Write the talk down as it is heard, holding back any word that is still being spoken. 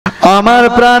আমার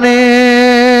প্রাণের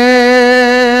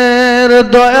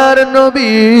দয়ার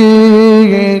নবী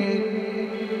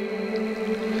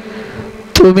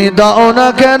তুমি দাও না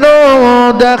কেন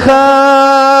দেখা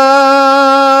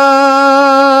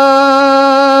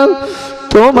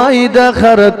তোমায়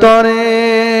দেখার তরে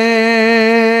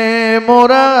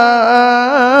মোরা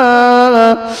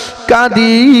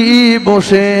কাঁদি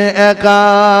বসে একা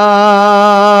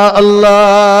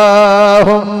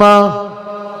আল্লাহুম্মা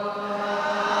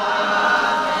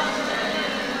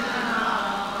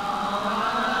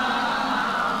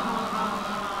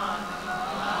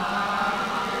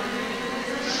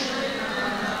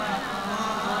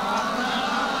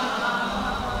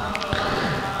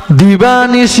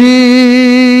দিবানিশি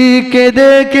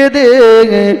কেঁদে কেঁদে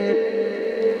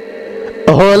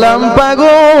হলাম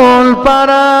পাগল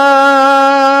পারা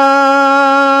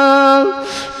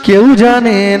কেউ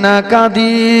জানে না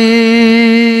কাঁদি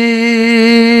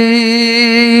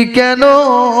কেন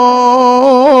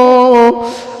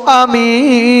আমি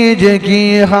যে কি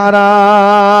হারা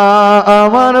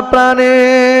আমার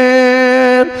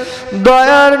প্রাণের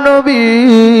দয়ার নবী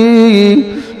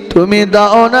তুমি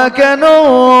দাও না কেন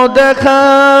দেখা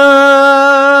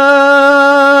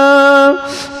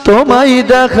তোমায়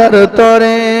দেখার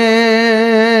তরে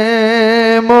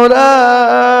মোরা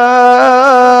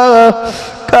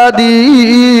কাঁদি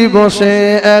বসে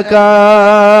একা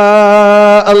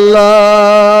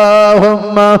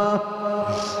আল্লাহুম্মা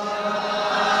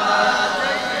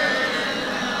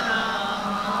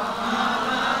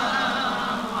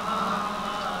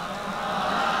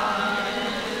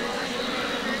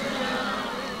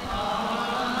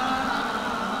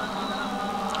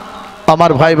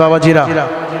আমার ভাই বাবাজিরা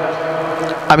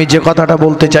আমি যে কথাটা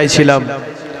বলতে চাইছিলাম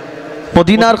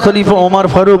মদিনার খলিফা ওমর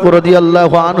ফারুক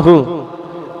রাদিয়াল্লাহু আনহু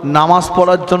নামাজ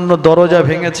পড়ার জন্য দরজা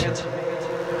ভেঙেছে।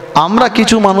 আমরা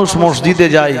কিছু মানুষ মসজিদে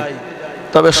যাই,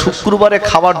 তবে শুক্রবারে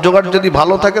খাবার জোগাড় যদি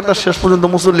ভালো থাকে তার শেষ পর্যন্ত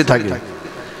মুসল্লি থাকে,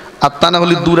 আর তা না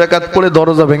হলে 2 রাকাত পড়ে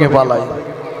দরজা ভেঙে পালায়।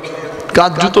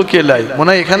 কাজ জুতো কেলাই মনে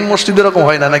হয় এখানে মসজিদে এরকম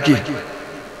হয় না নাকি?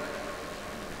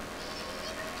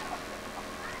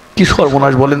 কি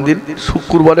সর্বনাশ বলেন দিন,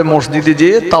 শুক্রবারে মসজিদে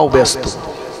যেয়ে তাও ব্যস্ত,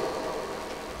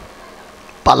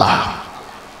 পালা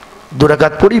 2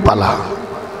 রাকাত পড়ি পালা।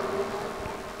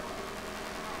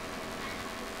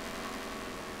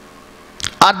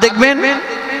 আর দেখবেন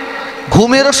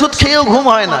ঘুমের ওষুধ খেয়েও ঘুম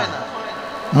হয় না।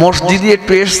 মসজিদে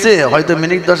একটু এসছে, হয়তো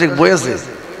মিনিট 10 বয়েছে,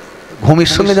 ঘুমের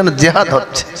সঙ্গে যেন জেহাদ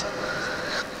হচ্ছে,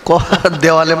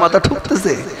 দেওয়ালে মাথা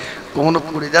ঠুকতেছে, কখনো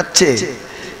পড়ে যাচ্ছে।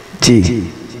 জি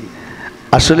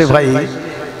আসলে ভাই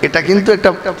এটা কিন্তু একটা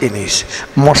জিনিস,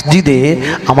 মসজিদে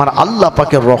আমার আল্লাহ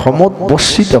পাকের রহমত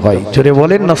বর্ষিত হয়। জোরে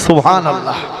বলেন না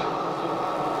সুবহানাল্লাহ।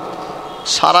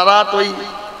 সারা রাত ওই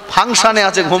ফাংশনে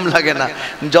আছে, ঘুম লাগে না,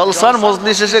 জলসার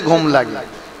মজলিস এসে ঘুম লাগে।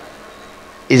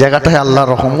 এই জায়গাটায়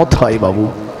আল্লাহর রহমত হয় বাবু,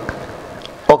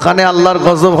 ওখানে আল্লাহর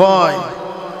গজব হয়।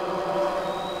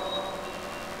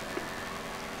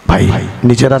 ভাই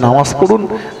নিজেরা নামাজ পড়ুন,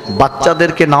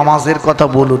 বাচ্চাদেরকে নামাজের কথা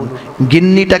বলুন,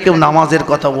 গিন্নিটাকেও নামাজের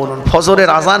কথা বলুন। ফজরের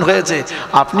আজান হয়েছে,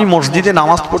 আপনি মসজিদে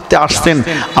নামাজ পড়তে আসছেন,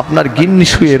 আপনার গিন্নি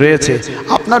শুয়ে রয়েছে,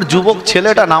 আপনার যুবক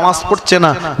ছেলেটা নামাজ পড়ছে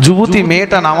না, যুবতী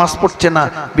মেয়েটা নামাজ পড়ছে না,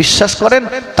 বিশ্বাস করেন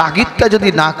তাগিদটা যদি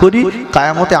না করি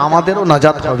কিয়ামতে আমাদেরও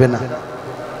নাজাত হবে না।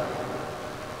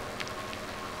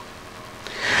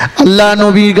 আল্লাহ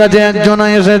নবীর কাছে একজন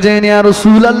এসেছেন, ইয়া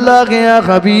রাসূলুল্লাহ ইয়া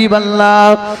হাবিবাল্লাহ,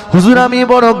 হুজুর আমি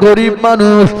বড় গরিব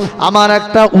মানুষ, আমার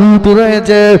একটা উট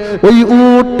রয়েছে, ওই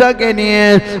উটটাকে নিয়ে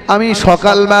আমি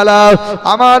সকালবেলা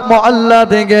আমার মহল্লা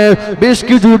থেকে বেশ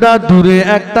কিছুটা দূরে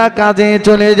একটা কাজে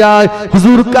চলে যাই।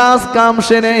 হুজুর কাজ কাম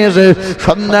সেরে এসে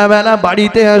সন্ধ্যাবেলা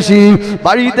বাড়িতে আসি,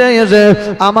 বাড়িতে এসে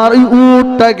আমার ওই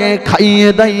উটটাকে খাইয়ে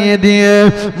দাইয়ে দিয়ে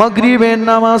মাগরিবের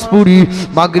নামাজ পড়ি,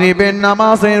 মাগরিবের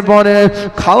নামাজের পরে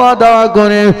খাওয়া দাওয়া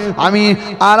করে আমি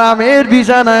আরামের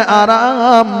বিছানায়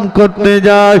আরাম করতে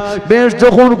যাই। বেশ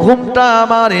যখন ঘুমটা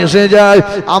আমার এসে যায়,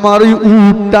 আমার ওই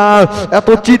উটটা এত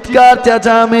চিৎকার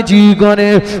চেঁচামেচি করে,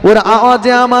 ওর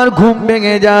আওয়াজে আমার ঘুম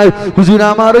ভেঙে যায়। হুজুর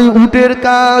আমার ওই উটের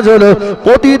কাজ হলো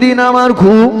প্রতিদিন আমার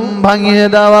ঘুম ভাঙিয়ে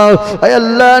দেওয়া।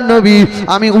 আল্লাহ নবী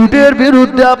আমি উটের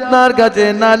বিরুদ্ধে আপনার কাছে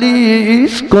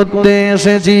নালিশ করতে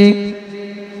এসেছি।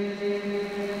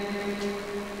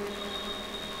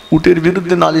 উটের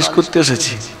বিরুদ্ধে নালিশ করতে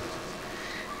এসেছি?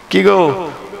 কি গো,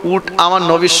 উট আমার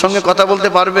নবীর সঙ্গে কথা বলতে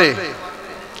পারবে?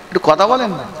 একটু কথা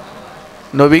বলেন না।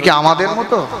 নবী কি আমাদের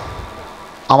মতো?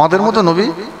 আমাদের মতো নবী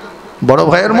বড়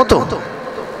ভাইয়ের মতো?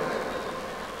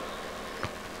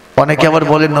 অনেকে আবার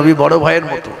বলেন নবী বড় ভাইয়ের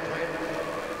মতো।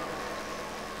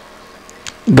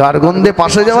 গারগন্ধে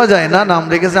পাশে যাওয়া যায় না, নাম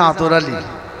রেখেছে আতর আলী,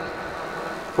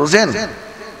 বুঝছেন?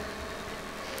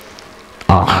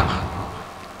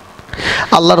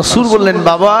 আল্লাহ রাসূল বললেন,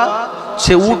 বাবা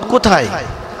সে উট কোথায়?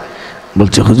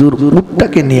 বলছে, হুজুর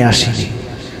উটটাকে নিয়ে আসিনি,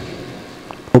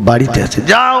 ও বাড়িতে আছে।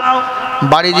 যাও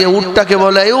বাড়ি গিয়ে উটটাকে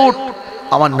বলে, এই উট,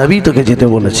 আমার নবী তোকে যেতে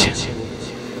বলেছে।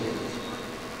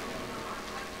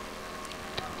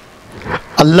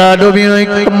 আল্লাহ নবী ওই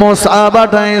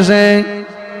সাহাবাটা এসে,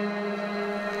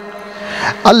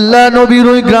 আল্লাহ নবীর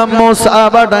ওই গ্রাম্য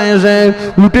সাহাবাটা এসে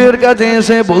উটের কাছে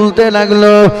এসে বলতে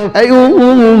লাগলো, এই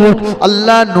উট,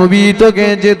 আল্লাহ নবী তোকে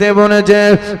যেতে বলেছে।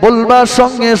 বলবার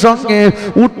সঙ্গে সঙ্গে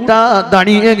উটটা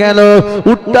দাঁড়িয়ে গেল।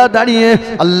 উটটা দাঁড়িয়ে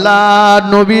আল্লাহ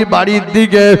নবী বাড়ির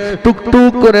দিকে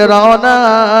টুকটুক করে রওনা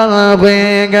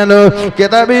হয়ে গেল।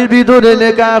 কিতাবের ভিতরে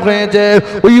লেখা হয়েছে,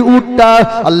 ওই উটটা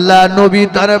আল্লাহ নবী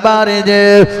দরবারে যে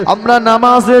আমরা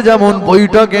নামাজে যেমন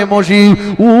বৈঠকে বসি,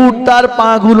 উট তার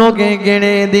পাগুলোকে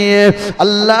গেড়ে দিয়ে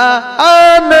আল্লাহ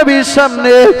নবীর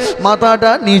সামনে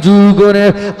মাথাটা নিচু করে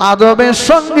আদবের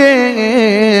সঙ্গে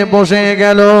বসে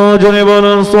গেল। জোরে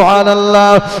বলুন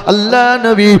সুবহানাল্লাহ। আল্লাহ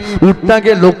নবী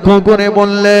উটটাকে লক্ষ্য করে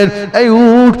বললেন, এই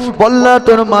উট, বললা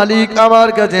তোর মালিক আমার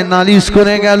কাছে নালিশ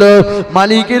করে গেল,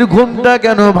 মালিকের ঘুমটা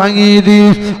কেন ভাঙিয়ে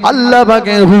দিস? আল্লাহ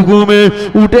পাকের হুকুমে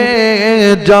উঠে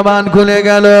জবান খুলে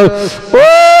গেল। ও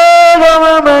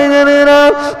বাবা ভাইজানেরা,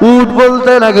 উট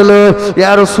বলতে লাগলো,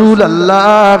 ইয়া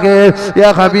রাসূলুল্লাহ,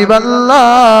 ইয়া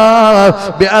হাবিবাল্লাহ,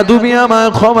 বেয়াদবি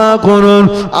আমায় ক্ষমা করুন।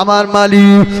 আমার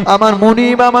মালিক, আমার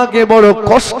মনিব আমাকে বড়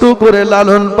কষ্ট করে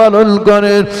লালন পালন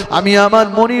করেন। আমি আমার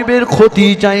মনিবের ক্ষতি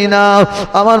চাই না।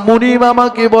 আমার মনিব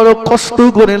আমাকে বড় কষ্ট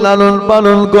করে লালন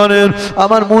পালন করেন।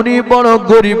 আমার মনিব বড়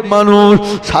গরিব মানুষ,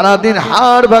 সারাদিন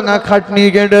হাড় ভাঙা খাটনি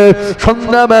কেটে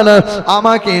সন্ধ্যাবেলা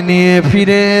আমাকে নিয়ে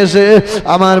ফিরে এসে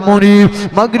আমার মনিব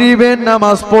মাগরিবের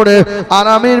নামাজ পড়ে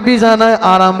আরামের বিছানায়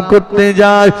আরাম করতে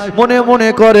যায়। মনে মনে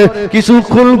করে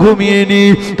কিছুক্ষণ ঘুমিয়ে নি,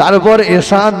 তারপর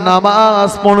এশার নামাজ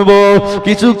পড়বো।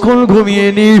 কিছুক্ষণ ঘুমিয়ে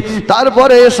নি,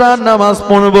 তারপরে এশার নামাজ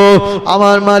পড়বো।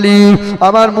 আমার মালিক,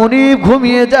 আমার মনিব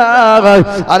ঘুমিয়ে যায়,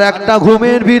 আর একটা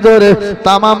ঘুমের ভিতরে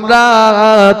তামাম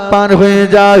রাত পার হয়ে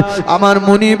যায়। আমার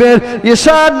মনিবের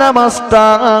এশার নামাজটা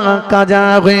কাজা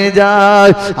হয়ে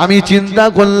যায়। আমি চিন্তা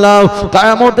করলাম,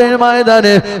 কিয়ামতের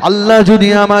ময়দানে আল্লাহ যদি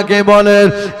আমাকে বলেন,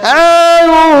 এই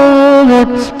উট,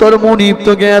 তোর মনিব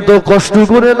তোকে এত কষ্ট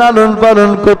করে লালন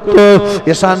পালন করত,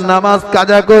 এশার নামাজ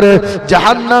কাজা করে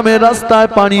জাহান্নামের রাস্তায়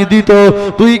পানি দিত,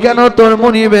 তুই কেন তোর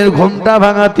মনিবের ঘুমটা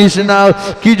ভাঙাতিস না?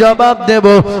 কি জবাব দেব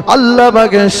আল্লাহ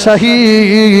পাকের শাহী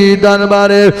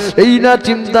দরবারে? এই না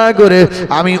চিন্তা করে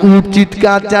আমি উট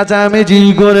চিৎকার চেঁচামেচি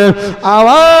করে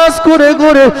আওয়াজ করে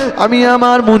করে আমি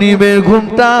আমার মনিবের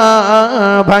ঘুমটা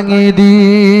ভাঙিয়ে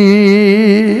দিই।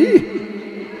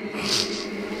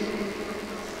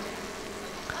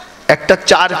 একটা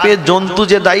চার পেয়ে জন্তু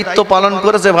যে দায়িত্ব পালন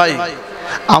করেছে, ভাই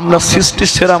আমরা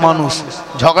সৃষ্টির সেরা মানুষ,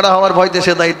 ঝগড়া হওয়ার ভয়তে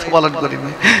সে দায়িত্ব পালন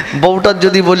করিনি। বউটার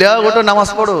যদি বলি ওটা নামাজ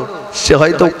পড়ো, সে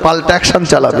হয়তো পাল্টা অ্যাকশন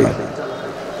চালাবে।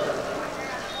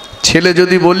 ছেলে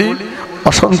যদি বলি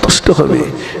অসন্তুষ্ট হবে,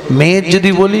 মেয়ের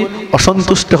যদি বলি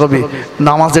অসন্তুষ্ট হবে,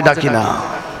 নামাজে ডাকি না।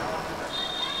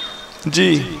 জি,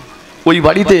 ওই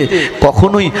বাড়িতে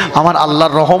কখনোই আমার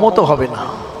আল্লাহর রহমতও হবে না,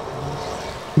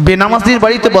 বেনামাজির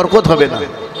বাড়িতে বরকত হবে না।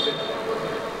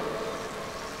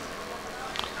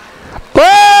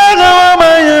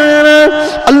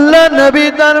 আল্লাহ নবী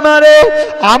দরবারে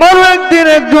আমারও একদিন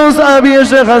একজন সাহাবী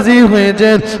এসে হাজির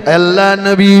হয়েছেন। আল্লাহ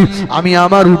নবী, আমি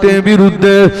আমার উটের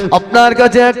বিরুদ্ধে আপনার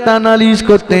কাছে একটা নালিশ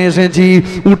করতে এসেছি।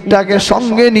 উটটাকে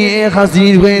সঙ্গে নিয়ে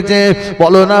হাজির হয়েছে।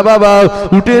 বলো না বাবা,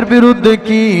 উটের বিরুদ্ধে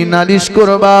কি নালিশ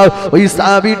করবা? ওই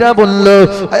সাহাবীটা বলল,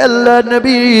 আল্লাহ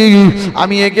নবী,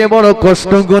 আমি একে বড়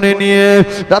কষ্ট করে নিয়ে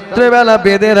রাত্রেবেলা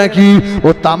বেঁধে রাখি, ও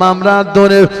তামাম রাত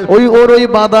ধরে ওই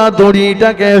বাঁধা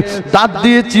দড়িটাকে দাঁত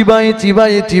দিয়ে চিবাই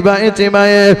চিবাই চিবাই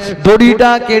চিবাই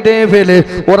দড়িটা কেটে ফেলে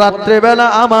ও রাত্রেবেলা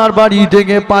আমার বাড়ি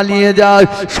থেকে পালিয়ে যায়।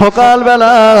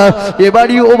 সকালবেলা এ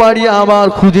বাড়ি ও বাড়ি আবার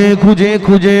খুঁজে খুঁজে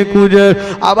খুঁজে খুঁজে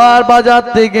আবার বাজার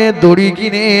থেকে দড়ি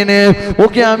কিনে এনে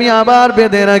ওকে আমি আবার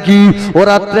বেঁধে রাখি। ও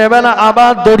রাত্রেবেলা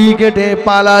আবার দড়ি কেটে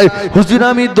পালায়। হুজুর,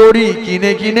 আমি দড়ি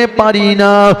কিনে কিনে পারি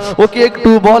না, ওকে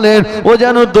একটু বলেন ও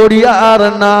যেন দড়ি আর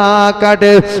না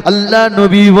কাটে। আল্লাহ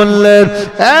নবী বললেন,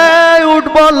 এই উঠ,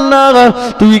 বল না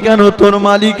তুই কেন তোর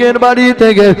মালিকের বাড়ি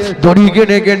থেকে দড়ি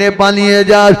কেটে কেটে পালিয়ে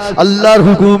যাস? আল্লাহর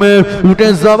হুকুমে উঠে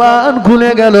জবান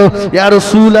খুলে গেল, ইয়া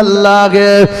রাসূলুল্লাহ,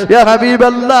 ইয়া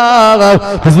হাবিবাল্লাহ,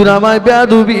 হুজুর আমায়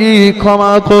বেয়াদবি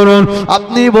ক্ষমা করুন।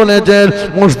 আপনি বলেছেন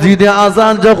মসজিদে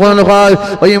আজান যখন হয়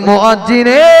ওই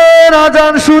মুয়াজ্জিনের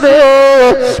আজান শুনে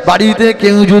বাড়িতে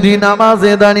কেউ যদি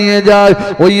নামাজে দাঁড়িয়ে যায়,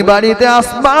 ওই বাড়িতে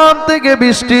আসমান থেকে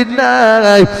বৃষ্টি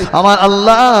নাই, আমার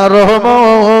আল্লাহ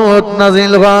রহমত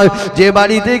নাজিল হয়। যে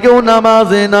বাড়িতে কেউ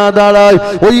নামাজে না দাঁড়ায়,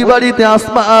 ওই বাড়িতে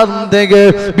আসমান থেকে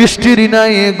বৃষ্টির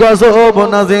নাই গজব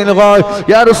নাজিল হয়।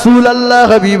 ইয়া রাসূলুল্লাহ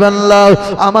হাবিবাল্লাহ,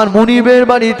 আমার মুনিবের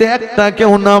বাড়িতে একটা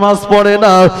কেউ নামাজ পড়ে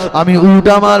না, আমি উঠ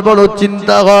আমার বড়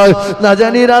চিন্তা হয়, না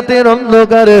জানি রাতের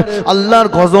অন্ধকারে আল্লাহর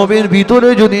গজবের ভিতরে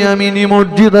যদি আমি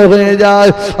নিমজ্জিত হয়ে যাই,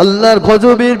 আল্লাহর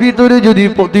গজবের ভিতরে যদি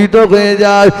পতিত হয়ে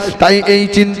যায়। তাই এই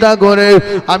চিন্তা করে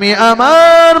আমি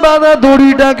আমার বাঁধা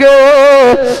দড়িটাকে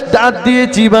দাঁত দিয়ে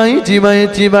চিবাই চিবাই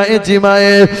চিবাই চিবাই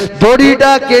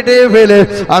দড়িটা কেটে ফেলে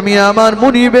আমি আমার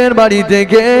মুনিবের বাড়ি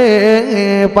থেকে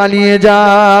পালিয়ে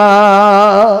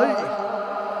যাই।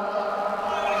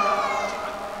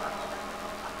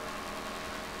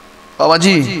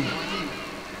 বাবাজি,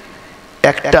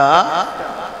 একটা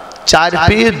চার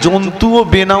পেয়ে জন্তুও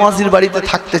বেনামাজির বাড়িতে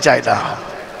থাকতে চায় না।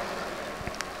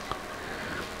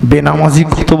 বেনামাজি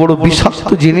কত বড় বিষাক্ত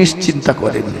জিনিস চিন্তা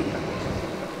করেন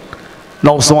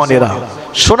নওজওয়ানেরা,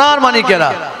 সোনার মানিকেরা।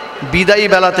 বিদায়ী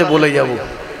বেলাতে বলে যাব,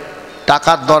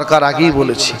 টাকার দরকার আগেই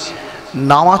বলেছি,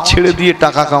 নামাজ ছেড়ে দিয়ে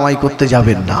টাকা কামাই করতে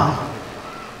যাবেন না।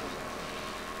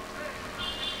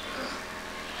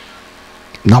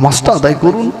 নামাজটা আদায়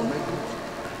করুন,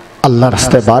 আল্লাহ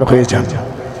রাস্তায় বার হয়ে যান।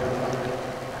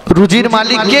 রুজির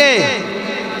মালিক কে?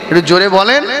 একটু জোরে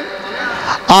বলেন,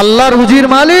 আল্লাহ রুজির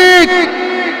মালিক।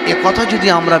 এ কথা যদি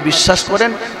আমরা বিশ্বাস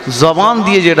করেন, জবান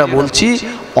দিয়ে যেটা বলছি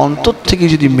অন্তর থেকে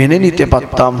যদি মেনে নিতে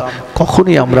পারতাম,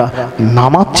 কখনই আমরা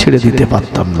নামাজ ছেড়ে দিতে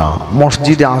পারতাম না।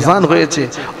 মসজিদে আজান হয়েছে,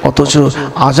 অথচ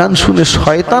আজান শুনে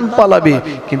শয়তান পালাবে,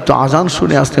 কিন্তু আজান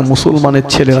শুনে আজকে মুসলমানের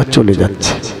ছেলেরা চলে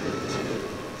যাচ্ছে।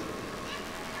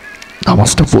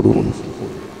 নামাজটা পড়ুন।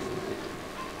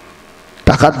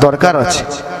 টাকার দরকার আছে,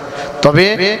 তবে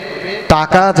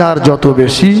টাকা যার যত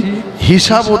বেশি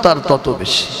হিসাবও তার তত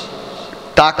বেশি।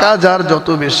 টাকা যার যত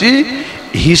বেশি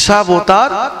হিসাবও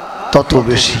তার তত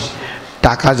বেশি।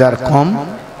 টাকা যার কম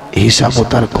হিসাবও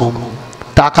তার কম।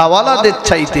 টাকাওয়ালাদের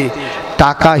চাইতে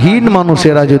টাকাহীন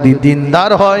মানুষেরা যদি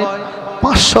দিনদার হয়,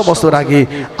 500 বছর আগে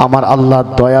আমার আল্লাহর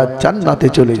দয়া জান্নাতে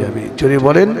চলে যাবে। জোরে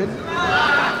বলেন,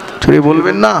 জোরে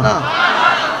বলবেন না?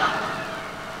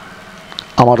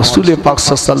 আমার রাসূল পাক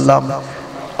সাল্লাল্লাহু আলাইহি ওয়াসাল্লাম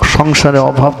সংসারে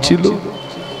অভাব ছিল,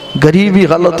 গরিবী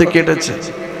হালতে কেটেছে।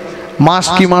 মাস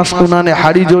কি মাস কোনানে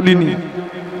হাড়ি জ্বলিনি।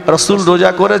 রাসূল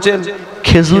রোজা করেছেন,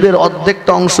 খেজুরের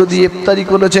অর্ধেকটা অংশ দিয়ে ইফতারি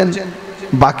করেছেন,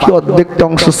 বাকি অর্ধেকটা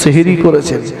অংশ সেহরি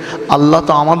করেছেন। আল্লাহ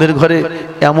তো আমাদের ঘরে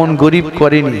এমন গরিব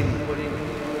করেনি।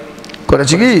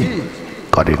 করেছে কি?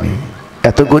 করেনি।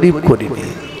 এত গরিব করিনি।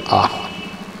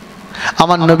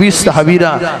 আমার নবীর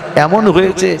সাহাবীরা এমন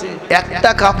হয়েছে, একটা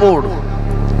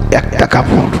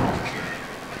কাপড়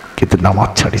কিন্তু নামাজ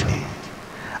ছাড়েনি।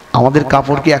 আমাদের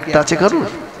কাপড় কি একটা আছে কারোর?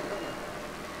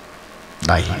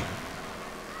 নাই,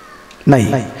 নাই।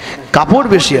 কাপড়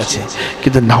বেশি আছে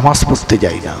কিন্তু নামাজ পড়তে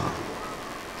যাই না।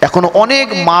 এখন অনেক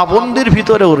মা বোনদের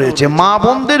ভিতরেও রয়েছে,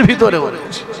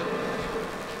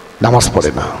 নামাজ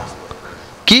পড়ে না।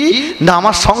 কি না,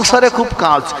 আমার সংসারে খুব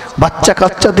কাজ, বাচ্চা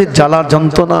কাচ্চাদের জ্বালা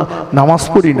যন্ত্রণা, নামাজ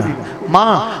পড়ি না। মা,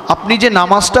 আপনি যে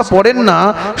নামাজটা পড়েন না,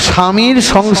 স্বামীর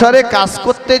সংসারে কাজ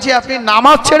করতে যে আপনি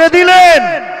নামাজ ছেড়ে দিলেন,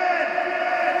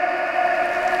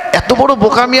 এত বড়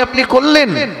বোকামি আপনি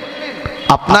করলেন।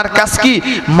 আপনার কাজ কি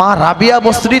মা রাবিয়া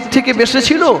বসরির থেকে বেশি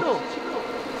ছিল?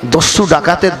 দস্যু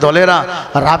ডাকাতের দলেরা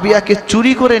রাবিয়াকে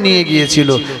চুরি করে নিয়ে গিয়েছিল।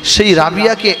 সেই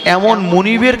রাবিয়াকে এমন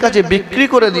মুনিবের কাছে বিক্রি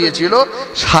করে দিয়েছিল,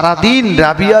 সারাদিন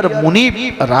রাবিয়ার মুনিব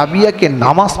রাবিয়াকে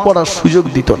নামাজ পড়ার সুযোগ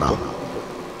দিত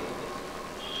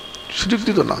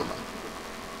না।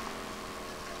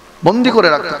 বন্দি করে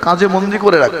রাখত, কাজে বন্দি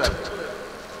করে রাখত।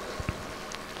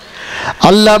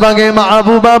 আল্লাহ বাগে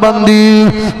মাহবুবা বান্দি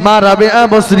মা রাবিয়া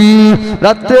বসরি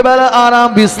রাত্রেবেলা আরাম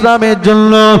বিশ্রামের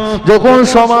জন্য যখন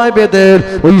সময় পেতেন,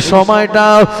 ওই সময়টা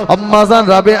আম্মাজান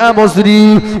রাবিয়া বসরি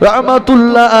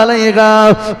রাহমাতুল্লাহ আলাইহা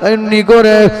এমনি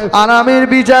করে আরামের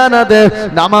বিছানাতে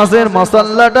নামাজের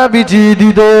মশাল্লাটা বিছিয়ে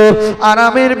দিত।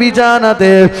 আরামের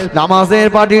বিছানাতে নামাজের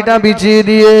পাটিটা বিছিয়ে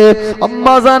দিয়ে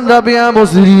আম্মাজান রাবিয়া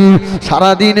বসরি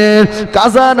সারাদিনের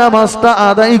কাজা নামাজটা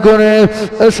আদায় করে,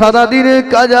 সারাদিনের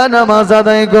কাজা নামাজ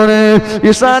আদায় করে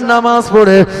ঈশার নামাজ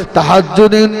পড়ে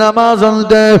তাহাজ্জুদের নামাজ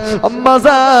আনতে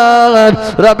আম্মাজান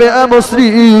রাবিয়া বসরি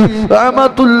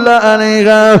রাহমাতুল্লাহ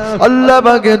আলাইহা আল্লাহ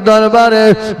পাকের দরবারে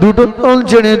দুটো চোখ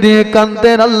ছেড়ে দিয়ে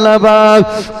কাঁদতেন। আল্লাহ পাক,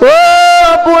 ও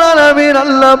রব্বুল আলামিন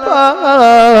আল্লাহ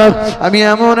পাক আমি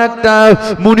এমন একটা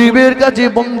মুনিবের কাছে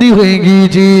বন্দী হয়ে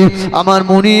গিয়েছি আমার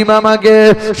মুনিব আমাকে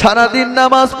সারাদিন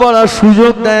নামাজ পড়ার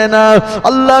সুযোগ দেয় না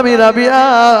আল্লাহ আমি রাবিয়া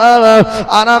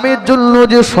আরামের জন্য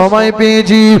যে সময়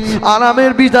পেয়েছি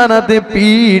আরামের বিছানাতে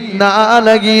পিঠ না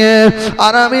লাগিয়ে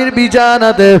আরামের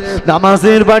বিছানাতে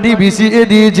নামাজের বাটি বিছিয়ে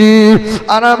দিয়েছি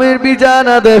আরামের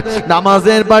বিছানাতে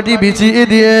নামাজের বাটি বিছিয়ে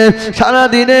দিয়ে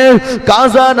সারাদিনের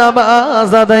কাজা নামাজ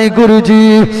আদায় করেছি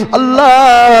আল্লাহ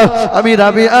আমি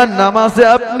রাবিয়ার নামাজে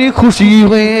আপনি খুশি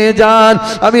হয়ে যান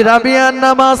আমি রাবিয়ার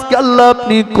নামাজকে আল্লাহ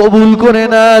আপনি কবুল করে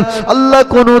নেন আল্লাহ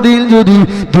কোনোদিন যদি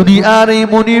দুনিয়ার এই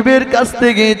মুনিবের কাছ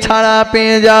থেকে ছাড়া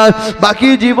পেয়ে যান বাকি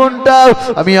জীবনটা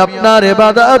আমি আপনার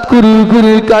ইবাদত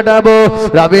করে কাটাবো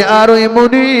রাবিয়ার ওই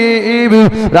মুনিব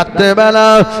রাত্রেবেলা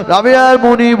রাবিয়ার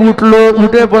মুনিব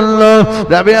উঠে পড়লো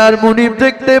রাবিয়ার মুনিব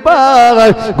দেখতে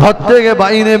পায় ঘর থেকে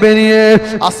বাইরে বেরিয়ে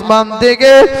আসমান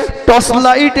থেকে টর্চ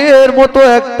লাইটের মতো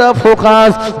একটা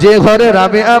ফোকাস যে ঘরে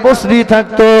রাবিয়া বসরি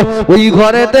থাকতো ওই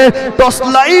ঘরেতে টর্চ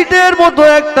লাইটের মতো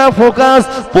একটা ফোকাস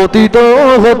পতিত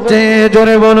হচ্ছে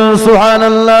জোরে বলুন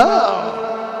সুবহানাল্লাহ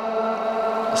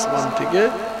আসমান থেকে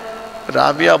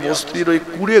রাবিয়া বস্তির ওই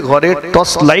কুড়ে ঘরে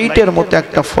টর্চ লাইটের মতো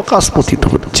একটা ফোকাস পতিত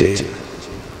হচ্ছে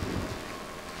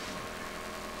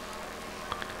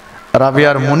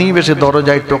রাবিয়ার মুনিব এসে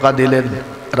দরজায় টোকা দিলেন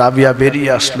রাবিয়া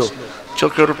বেরিয়ে আসলো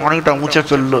চোখের পানিটা মুছে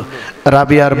ফেললো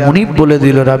রাবিয়ার মুনিব বলে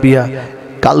দিল রাবিয়া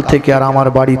কাল থেকে আর আমার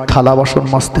বাড়ির থালা বাসন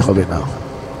মাজতে হবে না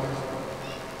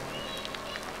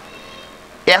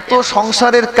এত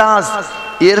সংসারের কাজ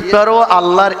এরপরও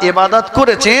আল্লাহর ইবাদত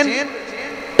করেছেন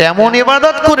এমন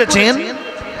ইবাদত করেছেন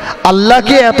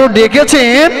আল্লাহকে এত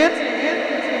ডেকেছেন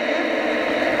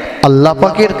আল্লাহ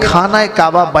পাকের খানায়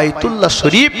কাবা বাইতুল্লাহ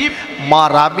শরীফ মা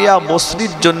রাবিয়া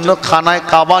বসরির জন্য খানায়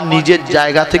কাবা নিজের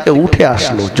জায়গা থেকে উঠে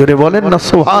আসলো জোরে বলেন না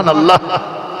সুবহানাল্লাহ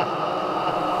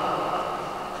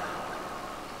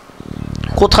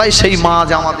কোথায় সেই মা আজ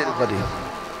আমাদের ঘরে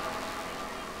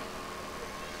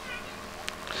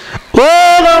ও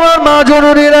আমার মা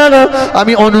জননীরা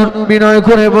আমি অনুবিনয়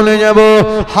করে বলে যাব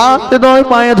হাত নয়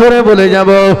পায়ে ধরে বলে যাব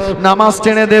নামাজ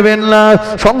ছেড়ে দেবেন না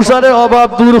সংসারের অভাব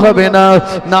দূর হবে না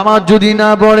নামাজ যদি না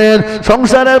পড়েন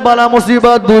সংসারের বালা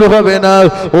মুসিবত দূর হবে না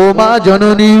ও মা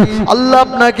জননী আল্লাহ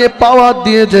আপনাকে পাওয়ার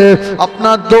দিয়েছে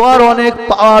আপনার দোয়ার অনেক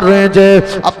পাওয়ার রয়েছে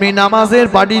আপনি নামাজের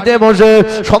পাটিতে বসে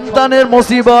সন্তানের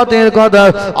মুসিবতের কথা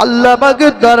আল্লাহ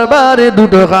পাকের দরবারে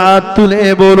দুটো হাত তুলে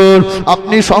বলুন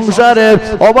আপনি সংসারের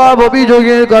অভাব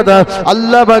অভিযোগের কথা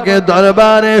আল্লাহ পাকের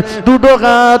দরবারে দুটো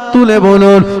হাত তুলে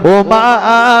বলুন ও মা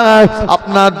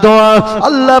আপনার দোয়া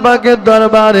আল্লাহ পাকের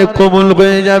দরবারে কবুল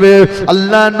হয়ে যাবে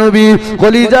আল্লাহ নবী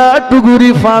কলিজা টুকুরি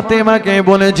ফাতেমাকে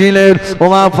বলেছিলেন ও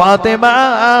মা ফাতেমা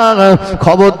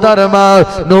খবরদার মা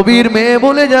নবীর মেয়ে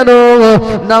বলে জানো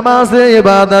নামাজে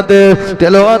ইবাদতে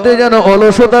তেলাওয়াতে যেন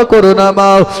অলসতা করো না মা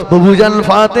বুবুজান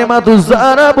ফাতেমা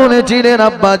তুজারা বলেছিলেন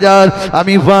আব্বা জান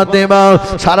আমি ফাতেমা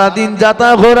সারাদিন যাতা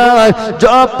ঘোরা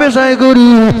জব পেশায় করি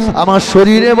আমার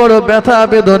শরীরে বড় ব্যথা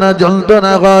বেদনা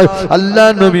যন্ত্রণা হয় আল্লাহ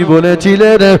নবী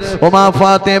বলেছিলেন ও মা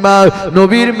ফাতেমা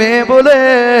নবীর মেয়ে বলে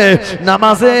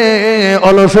নামাজে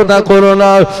অলসতা করো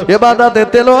না ইবাদতে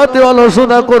তেলাওয়াতে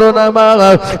অলসতা করো না মা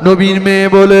নবীর মেয়ে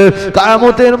বলে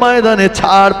কিয়ামতের ময়দানে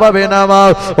ছাড় পাবে না মা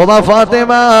ও মা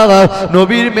ফাতেমা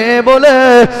নবীর মেয়ে বলে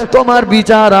তোমার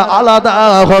বিচার আলাদা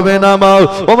হবে না মা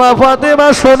ও মা ফাতেমা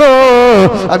শোনো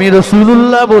আমি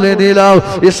রাসূলুল্লাহ বলে দিলাম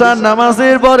ঈশার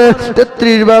নামাজের পরে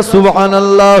 33 বার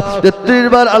সুবহানাল্লাহ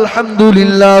 33 বার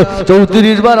আলহামদুলিল্লাহ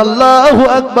 34 বার আল্লাহু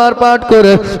আকবার পাঠ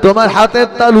করে তোমার হাতের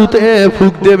তালুতে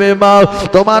ফুঁক দেবে মা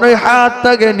তোমার ওই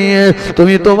হাতটাকে নিয়ে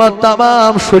তুমি তোমার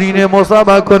তামাম শরীরে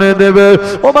মুসাফা করে দেবে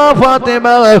ও মা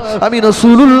ফাতেমা আমি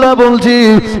রাসূলুল্লাহ বলছি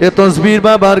এ তাসবিহ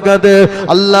বা বরকতে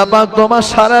আল্লাহ পাক তোমার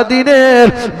সারা দিনের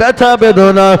ব্যথা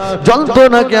বেদনা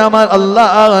যন্ত্রণাকে আমার আল্লাহ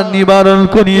নিবারণ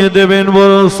করিয়ে দেবেন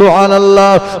বলুন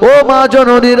সুবহানাল্লাহ ও মা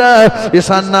জননীরা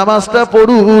ঈশান নামাজটা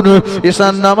পড়ুন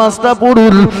ঈশান নামাজটা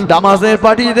পড়ুন নামাজের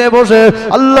পাটিতে বসে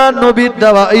আল্লাহ নবীর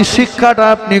দেওয়া এই শিক্ষাটা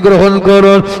আপনি গ্রহণ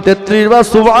করুন 33 বার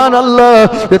সুবহানাল্লাহ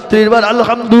 33 বার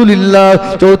আলহামদুলিল্লাহ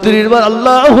 34 বার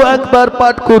আল্লাহু আকবার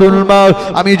পাঠ করুন মা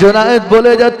আমি জোনায়েদ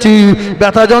বলে যাচ্ছি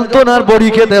ব্যথা যন্ত্রণার বড়ি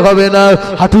খেতে হবে না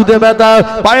হাঁটুতে ব্যথা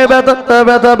পায়ে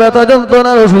ব্যথা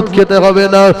যন্ত্রণার ওষুধ খেতে হবে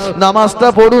না নামাজটা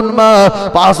পড়ুন মা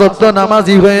 5 ওয়াক্ত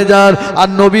নামাজি হয়ে যান আর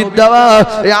নবীর দেওয়া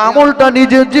এই আমলটা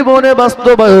নিজের জীবনে জীবনে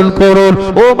বাস্তবায়ন করুন।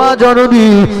 ও মা জননী,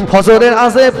 ফজরের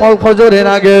আসে ফজরের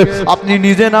আগে আপনি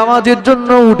নিজে নামাজের জন্য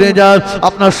উঠে যান,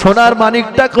 আপনার সোনার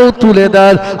মানিকটাকেও তুলে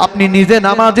দেন। আপনি নিজে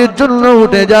নামাজের জন্য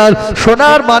উঠে যান,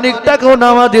 সোনার মানিকটাকেও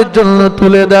নামাজের জন্য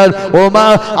তুলে দেন। ও মা,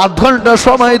 8 ঘন্টা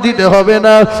সময় দিতে হবে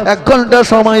না, 1 ঘন্টা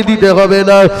সময় দিতে হবে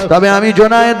না, তবে আমি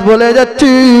জোনায়েদ বলে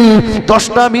যাচ্ছি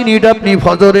 10টা মিনিট আপনি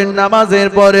ফজরের নামাজের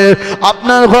পরে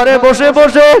আপনার ঘরে বসে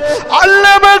বসে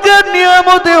আল্লাহ পাকের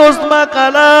নিয়ামতে ওসমা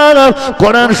কালাম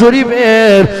কোরআন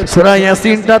শরীফের সূরা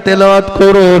ইয়াসিনটা তেলাওয়াত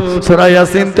করুন, সূরা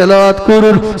ইয়াসিন তেলাওয়াত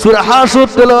করুন, সূরা হাশর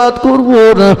তেলাওয়াত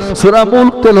করুন, সূরা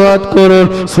মুলক তেলাওয়াত করুন,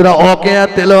 সূরা ওয়াকিয়া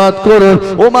তেলাওয়াত করুন।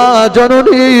 ও মা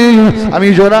জননী, আমি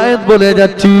জোনায়েদ বলে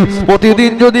যাচ্ছি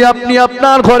প্রতিদিন যদি আপনি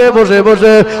আপনার ঘরে বসে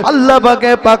বসে আল্লাহ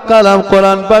পাকের পাক কালাম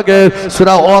কোরআন পাকের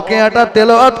সূরা ওয়াকিয়াটা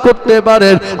তেলাওয়াত করতে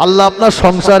পারেন, আল্লাহ আপনার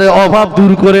সংসারে অভাব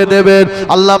দূর করে দেবেন,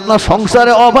 আল্লাহ আপনার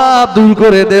সংসারে অভাব দূর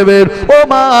করে দেবেন। ও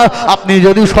মা, আপনি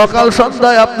যদি সকাল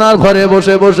সন্ধ্যায় আপনার ঘরে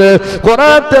বসে বসে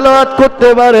কোরআন তেলাওয়াত করতে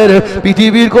পারেন,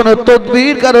 পৃথিবীর কোন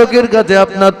তদবির কারকের কাছে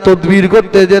আপনার তদবির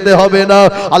করতে যেতে হবে না।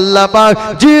 আল্লাহ পাক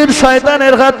জিন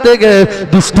শয়তানের হাত থেকে,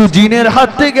 দুষ্টু জিনের হাত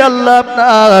থেকে আল্লাহ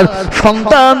আপনার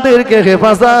সন্তানদেরকে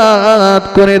হেফাজত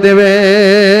করে দেবে।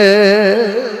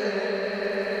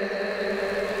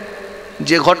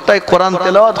 যে ঘরটায় কোরআন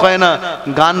তেলাওয়াত হয় না,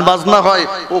 গান বাজনা হয়,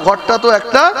 ও ঘরটা তো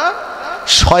একটা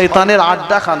শয়তানের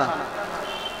আড্ডাখানা।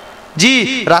 জি,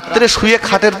 রাত্রে শুয়ে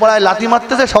খাটের পড়ায় লাথি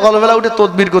মারতেছে, সকালবেলা উঠে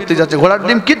তদবির করতে যাচ্ছে, ঘোড়ার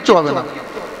ডিম কিচ্ছু হবে না।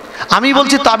 আমি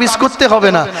বলছি তাবিজ করতে হবে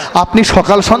না, আপনি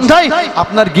সকাল সন্ধ্যায়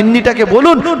আপনার গিন্নিটাকে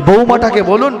বলুন, বৌমাটাকে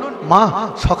বলুন, মা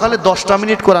সকালে 10টা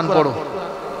মিনিট কোরআন পড়ো,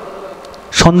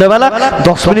 সন্ধ্যাবেলা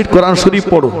 10 মিনিট কোরআন শরীফ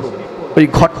পড়ো। ওই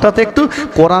ঘরটাতে একটু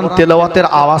কোরআন তেলাওয়াতের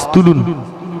আওয়াজ তুলুন,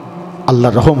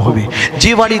 আল্লাহর রহম হবে।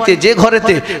 যে বাড়িতে যে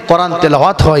ঘরেতে কোরআন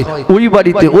তেলাওয়াত হয়, ওই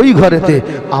বাড়িতে ওই ঘরেতে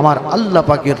আমার আল্লাহ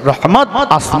পাকের রহমত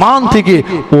আসমান থেকে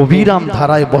অবিরাম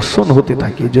ধারায় বর্ষণ হতে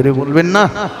থাকে। জোরে বলবেন না?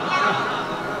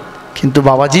 কিন্তু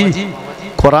বাবাজি,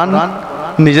 কোরআন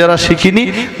নিজেরা শিখিনি,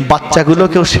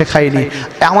 বাচ্চাগুলোকেও শেখায়নি।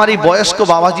 আমার এই বয়স্ক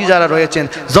বাবাজি যারা রয়েছেন,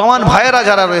 জওয়ান ভাইয়েরা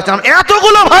যারা রয়েছেন,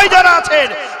 এতগুলো ভাই যারা আছেন,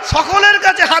 সকলের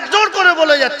কাছে হাত জোড় করে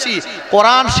বলে যাচ্ছি,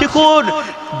 কোরআন শিখুন।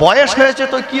 বয়স হয়েছে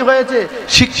তো কি হয়েছে,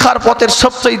 শিক্ষার পথের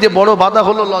সবচেয়ে বড় বাধা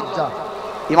হলো লজ্জা।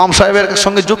 ইমাম সাহেবের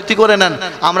সঙ্গে যুক্তি করে নেন,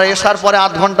 আমরা এসার পরে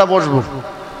 8 ঘন্টা বসবো,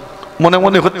 মনে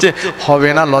মনে হচ্ছে হবে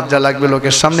না, লজ্জা লাগবে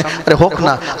লোকের সামনে। আরে হোক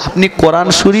না, আপনি কোরআন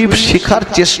শরীফ শেখার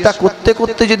চেষ্টা করতে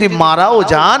করতে যদি মারাও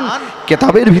যান,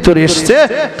 কিতাবের ভিতরে এসছে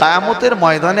কিয়ামতের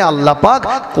ময়দানে আল্লাহ পাক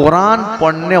কোরআন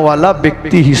পড়নেওয়ালা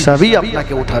ব্যক্তি হিসাবেই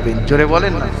আপনাকে উঠাবেন। জোরে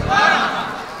বলেন না?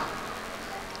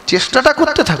 চেষ্টাটা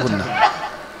করতে থাকুন না,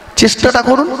 চেষ্টাটা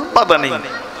করুন, বাধা নেই।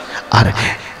 আর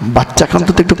বাচ্চাকে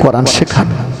অন্তত একটু কোরআন শেখান,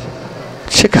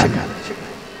 শেখান।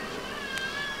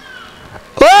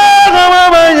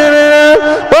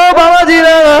 ও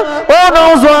বাবাজিরা, ও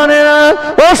নওজওয়ানেরা,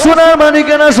 ও সোনার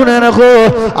মানিকেরা, শুনে রাখো,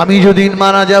 আমি যদি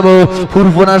মারা যাব,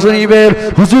 ফুরফুরা শরীফের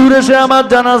হুজুর এসে আমার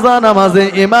জানাজা নামাজে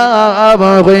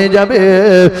ইমাম হয়ে যাবে,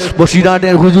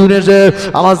 বসিরহাটের হুজুর এসে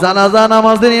আমার জানাজা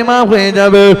নামাজের ইমাম হয়ে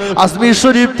যাবে, আজমির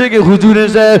শরীফ থেকে হুজুর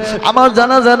এসে আমার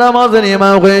জানাজা নামাজের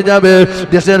ইমাম হয়ে যাবে,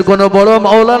 দেশের কোন বড়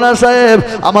মাওলানা সাহেব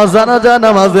আমার জানাজা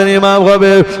নামাজের ইমাম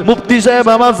হবে, মুফতি সাহেব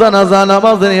আমার জানাজা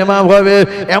নামাজের ইমাম হবে।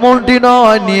 এমনটি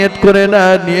নয়, নিয়ত করে না,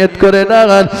 নিয়ত করে না,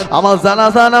 আমার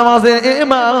জানাজা নামাজের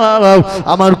ইমাম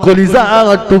আমার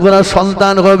কলিজার টুকরা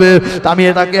সন্তান হবে। আমি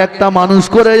তাকে একটা মানুষ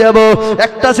করে যাব,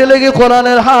 একটা ছেলেকে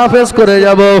কোরআনের হাফেজ করে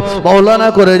যাব, মাওলানা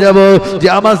করে যাব, যে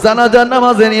আমার জানাজা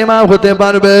নামাজের ইমাম হতে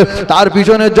পারবে। তার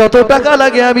পিছনে যত টাকা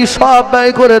লাগে আমি সব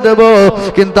ব্যয় করে দেব,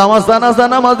 কিন্তু আমার জানাজা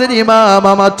নামাজের ইমাম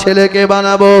আমার ছেলেকে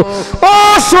বানাবো। ও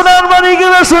সোনার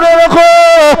মানিকেরা, শুনে রাখো,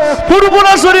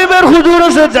 ফুরফুরা শরীফের হুজুর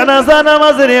এসে জানাজা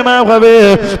নামাজের ইমাম হবে,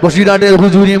 বসিরহাটের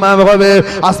হুজুর ইমাম হবে,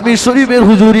 আজমির শরীফের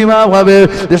হুজুর ইমাম হবে,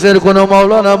 দেশের কোন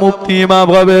মাওলানা মুফতি ইমাম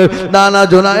হবে না, না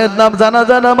জোনায়েদ নাম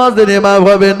জানাজা নামাজের ইমাম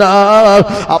হবে না।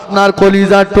 আপনার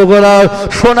কলিজার টুকরা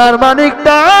সোনার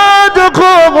মানিকটা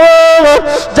যখন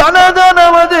জানাজা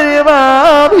নামাজের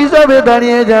ইমাম হিসাবে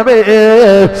দাঁড়িয়ে যাবে,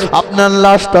 আপনার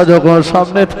লাশটা যখন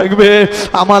সামনে থাকবে,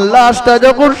 আমার লাশটা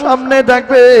যখন সামনে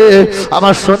থাকবে,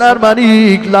 আমার সোনার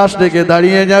মানিক লাশ থেকে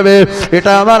দাঁড়িয়ে যাবে,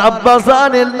 এটা আমার আব্বা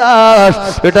জানের লাশ,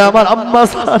 এটা আমার আম্মা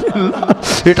জানের লাশ,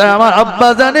 এটা আমার আব্বা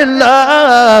জানের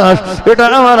লাশ, এটা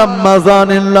আমার আম্মা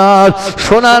জানের লাশ।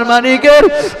 সোনার মানিকের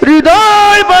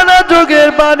হৃদয় বানা চোখের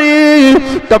পানি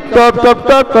top top top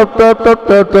top top top top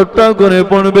top top top করে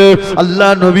পড়বে। আল্লাহ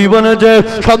নবী বলেছে,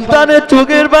 সন্তানের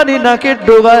চোখের পানি নাকের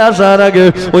ডোগায় আসার আগে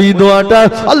ওই দোয়াটা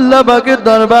আল্লাহ পাকের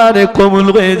দরবারে কবুল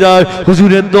হয়ে যায়।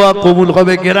 হুজুরের দোয়া কবুল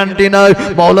হবে গ্যারান্টি নাই,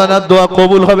 মাওলানার দোয়া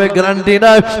কবুল হবে গ্যারান্টি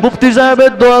নাই, মুফতি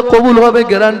সাহেবের দোয়া কবুল হবে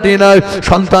গ্যারান্টি নাই।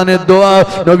 সন্তানের দোয়া,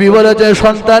 নবী বলেছে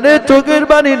সন্তানের চোখের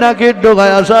পানি নাকের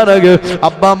ডগায় আসার আগে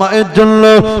আব্বা মায়ের জন্য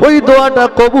ওই দোয়াটা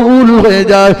কবুল হয়ে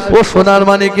যায়। ও সোনার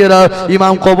মানিকেরা,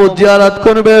 ইমাম কবর জিয়ারত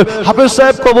করবে, হাফেজ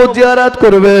সাহেব কবর জিয়ারত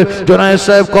করবে, জোনায়েদ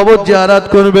সাহেব কবর জিয়ারত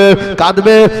করবে,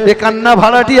 কাঁদবে। এ কান্না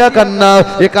ভাড়াটিয়া কান্না,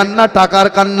 এ কান্না টাকার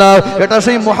কান্না, এটা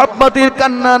সেই মোহাব্বতের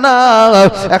কান্না না।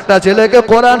 একটা ছেলেকে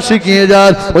কোরআন শিখিয়ে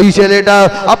যান, ওই ছেলেটা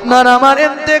আপনার আমার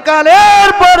ইন্তেকালের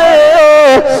পরে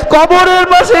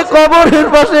কবরের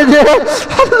পাশে যে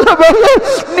আল্লাহ বলে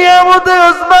নিয়ামতে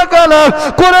উসমা কালাম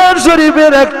কোরআন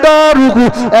শরীফের একটা রুকু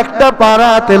একটা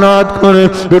পারা তেলাওয়াত করে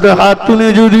দুটো হাত তুলে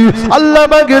যদি আল্লাহ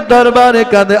পাকের দরবারে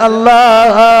কাঁদে, আল্লাহ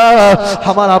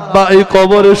আমার আব্বা এই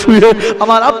কবরে শুয়ে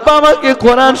আমার আব্বা আমাকে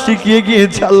কোরআন শিখিয়ে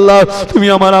গিয়েছে, আল্লাহ তুমি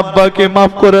আমার আব্বাকে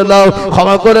মাফ করে দাও,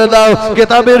 ক্ষমা করে দাও।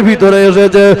 কিতাবের ভিতরে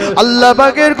এসেছে আল্লাহ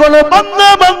পাকের কোন বান্দা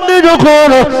বান্দি যখন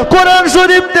কোরআন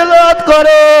শরীফ তেলাওয়াত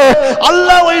করে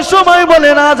আল্লাহ ওই সময়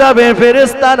বলে না যাবে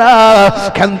ফেরেশতারা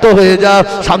ক্ষান্ত হয়ে যাও,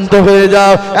 শান্ত হয়ে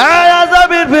যাও, এই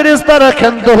আযাবের ফেরেশতারা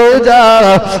ক্ষান্ত হয়ে যাও,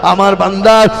 আমার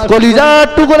বান্দার কলিজার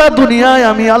টুকরা দুনিয়ায়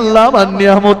আমি আল্লাহ আমার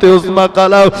নিয়ামতে উসমা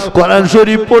কালাম কোরআন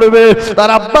শরীফ পড়বে, তার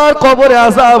আব্বার কবরে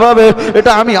আযাব হবে,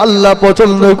 এটা আমি আল্লাহ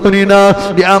পছন্দ করি না।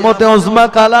 নিয়ামতে উসমা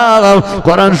কালাম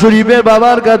কোরআন শরীফের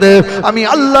বাবার কাছে আমি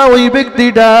আল্লাহ ওই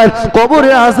ব্যক্তিটার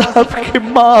কবরে আযাবকে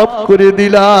মাফ করে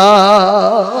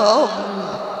দিলাম।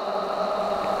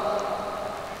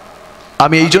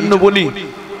 আমি এই জন্য বলি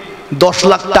 10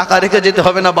 লাখ টাকা রেখে যেতে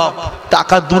হবে না বাপ,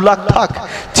 টাকা 2 লাখ থাক,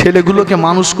 ছেলেগুলোকে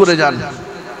মানুষ করে যান।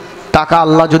 টাকা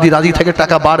আল্লাহ যদি রাজি থাকে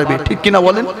টাকা বাড়বে, ঠিক কিনা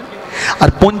বলেন? আর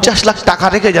 50 লাখ টাকা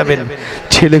রেখে যাবেন,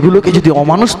 ছেলেগুলোকে যদি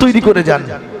অমানুষ তৈরি করে যান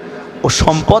ও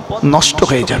সম্পদ নষ্ট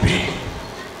হয়ে যাবে।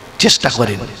 চেষ্টা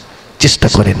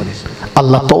করেন,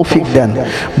 আল্লাহ তৌফিক দেন।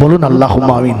 বলুন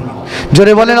আল্লাহুম্মা আমিন,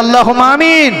 জোরে বলেন আল্লাহুম্মা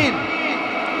আমিন।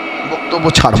 বক্তব্য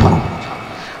ছাড়বো,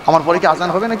 আমার পরে কি আজান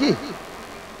হবে নাকি?